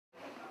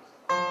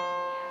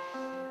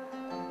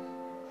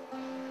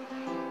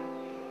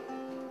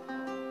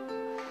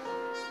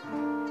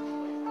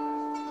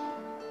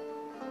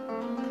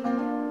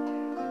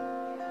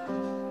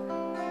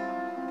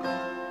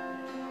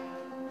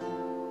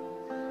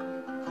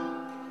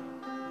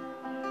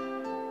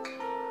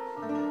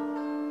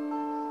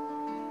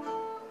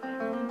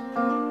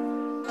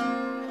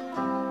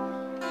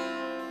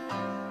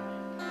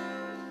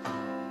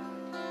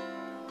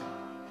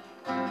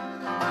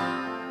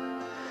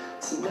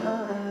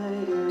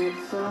night it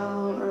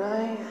felt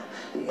right,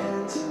 the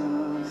end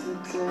of the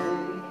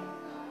day,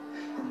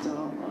 and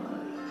all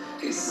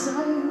the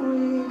sight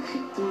we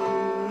could be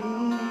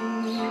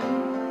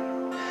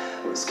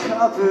was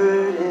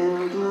covered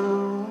in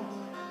bloom,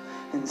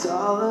 and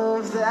all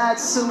of that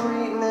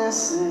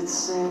sweetness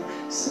that's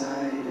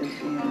inside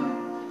of you.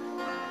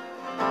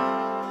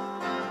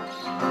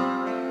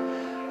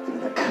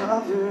 The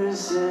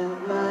covers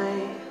at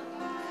night,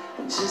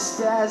 and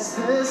just as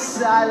the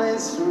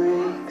silence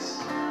breaks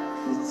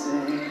the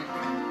day,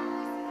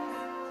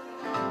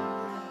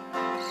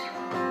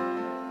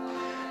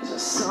 there's a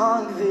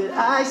song that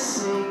I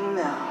sing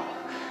now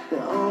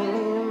that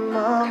only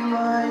my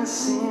mind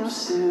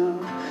seems to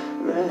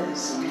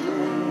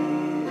resonate.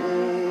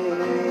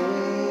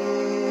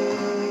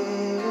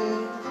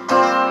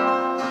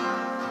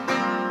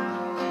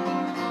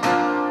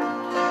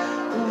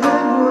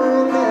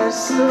 When there's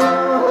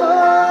snow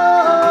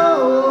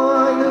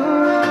on the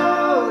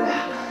road,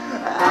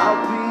 I'll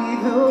be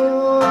the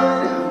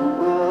one who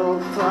will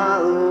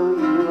follow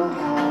you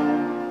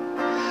home.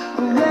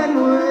 When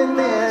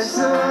there's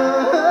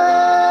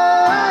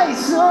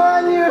ice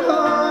on your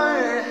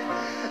heart,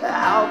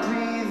 I'll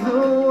be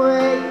the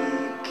way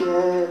you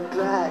get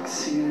back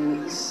to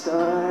the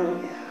start.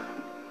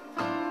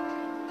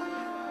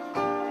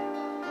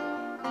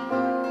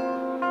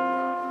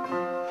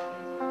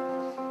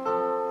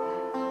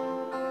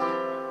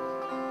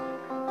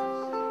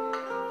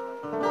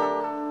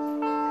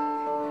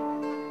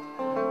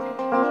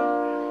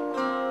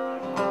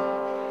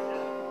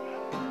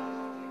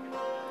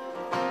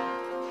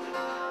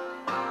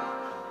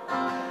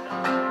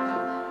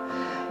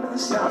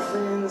 There's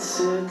nothing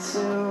to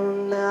do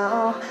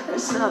now,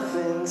 there's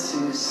nothing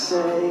to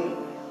say,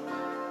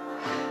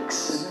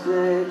 except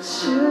that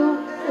you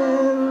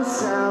and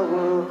I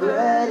were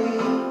ready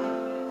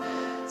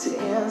to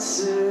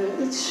answer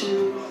the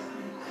truth,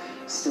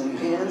 still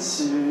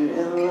answer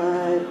in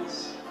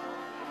lies.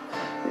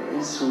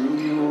 As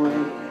we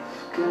wave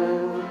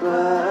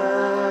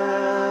goodbye.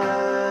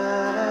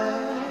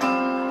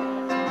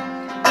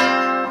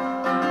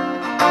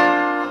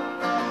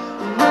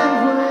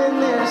 When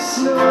there's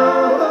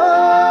snow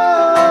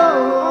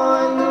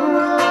on the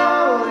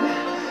road,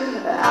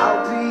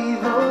 I'll be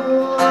the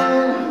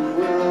one who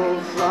will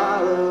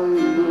follow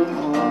you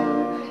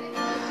home.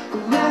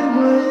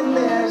 When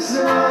there's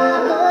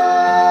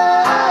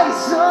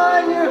ice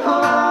on your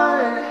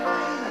heart,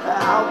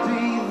 I'll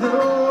be the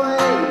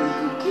way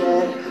you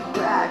get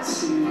back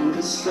to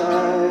the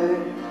start.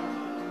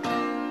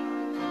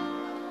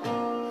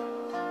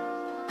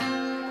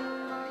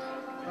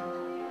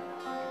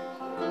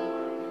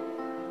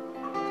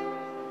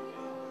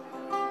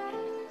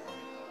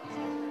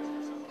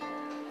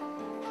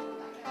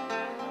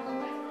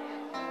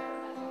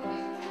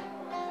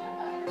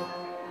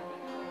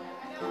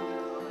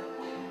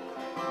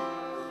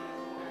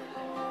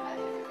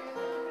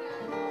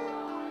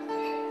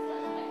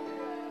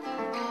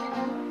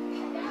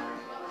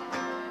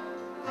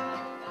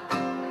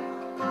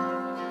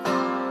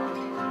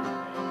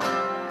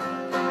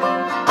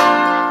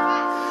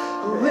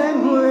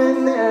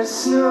 When there's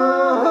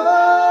snow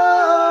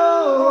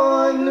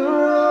on the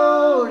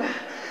road,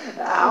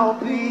 I'll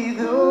be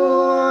the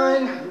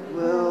one who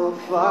will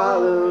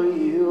follow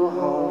you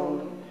home.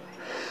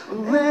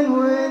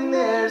 When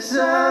there's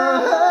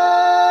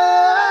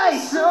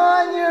ice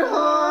on your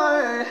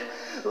heart,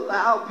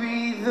 I'll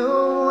be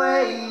the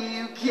way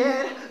you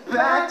get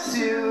back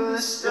to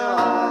the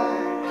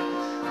start.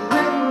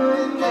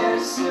 When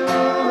there's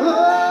snow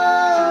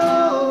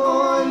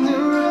on the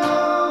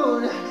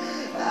road,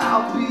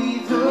 I'll be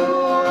the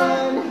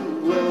one who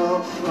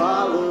will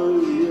follow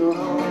you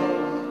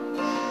home.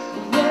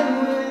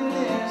 When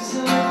there's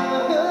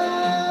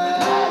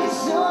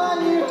ice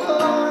on your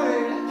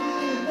heart,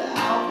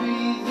 I'll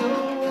be the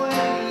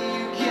way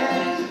you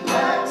get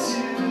back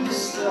to the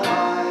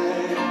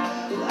start.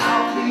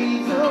 I'll be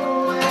the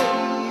way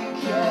you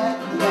get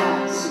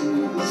back to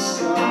the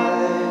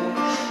start.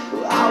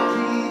 I'll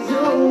be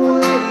the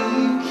way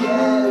you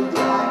get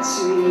back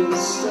to the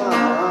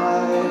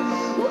start.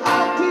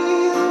 I'll be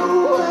the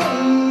way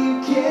you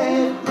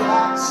get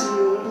back to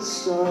the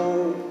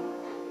start.